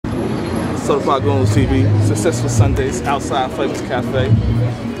SoTa PoP gOoNz TV. Successful Sundays outside Flavors Cafe.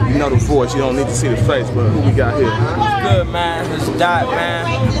 You know the voice, you don't need to see the face, but who we got here? What's good, man? It's Dot, man.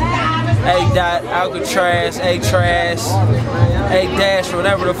 A Dot, Alcatraz, A Trash, A Dash,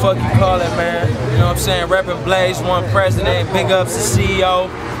 whatever the fuck you call it, man. You know what I'm saying? Reppin' Blaze, one president. Big ups to CEO.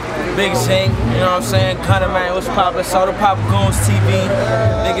 Big Zink, you know what I'm saying? Cutter man, what's poppin'? SoTa PoP gOoNz TV.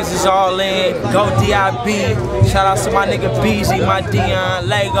 Niggas is all in. Go DIB. Shout out to my nigga BZ, my Dion,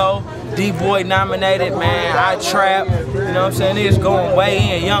 Lego. D-Boy nominated, man. I trap. You know what I'm saying? Niggas going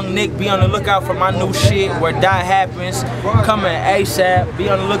way in. Young Nick, be on the lookout for my new shit, Where Die Happens. Coming ASAP. Be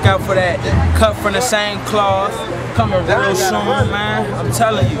on the lookout for that. Cut from the same cloth. Coming real soon, man. I'm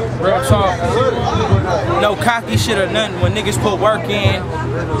telling you, real talk. No cocky shit or nothing. When niggas put work in, you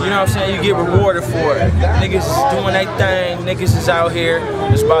know what I'm saying, you get rewarded for it. Niggas is doing their thing. Niggas is out here.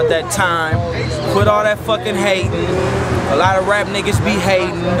 It's about that time. Quit all that fucking hating. A lot of rap niggas be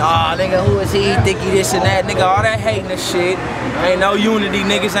hating. Aw, nigga, who is he? Think he this and that. Nigga, all that hating and shit. Ain't no unity.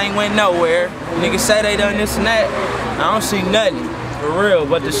 Niggas ain't went nowhere. Niggas say they done this and that. I don't see nothing. For real,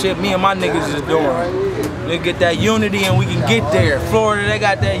 but the shit me and my niggas is doing. We get that unity and we can get there. Florida, they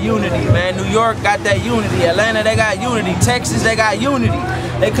got that unity, man. New York got that unity. Atlanta, they got unity. Texas, they got unity.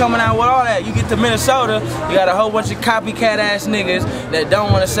 They coming out with all that. You get to Minnesota, you got a whole bunch of copycat ass niggas that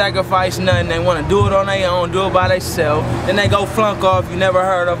don't want to sacrifice nothing. They want to do it on their own, do it by themselves. Then they go flunk off. You never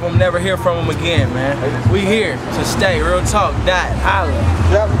heard of them, never hear from them again, man. We here to stay. Real talk. Dot. Holla.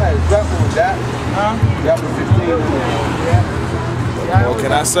 Huh? What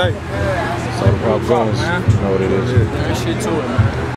can I say? SoTa PoP gOoNz, you know what it is. That shit to it, man.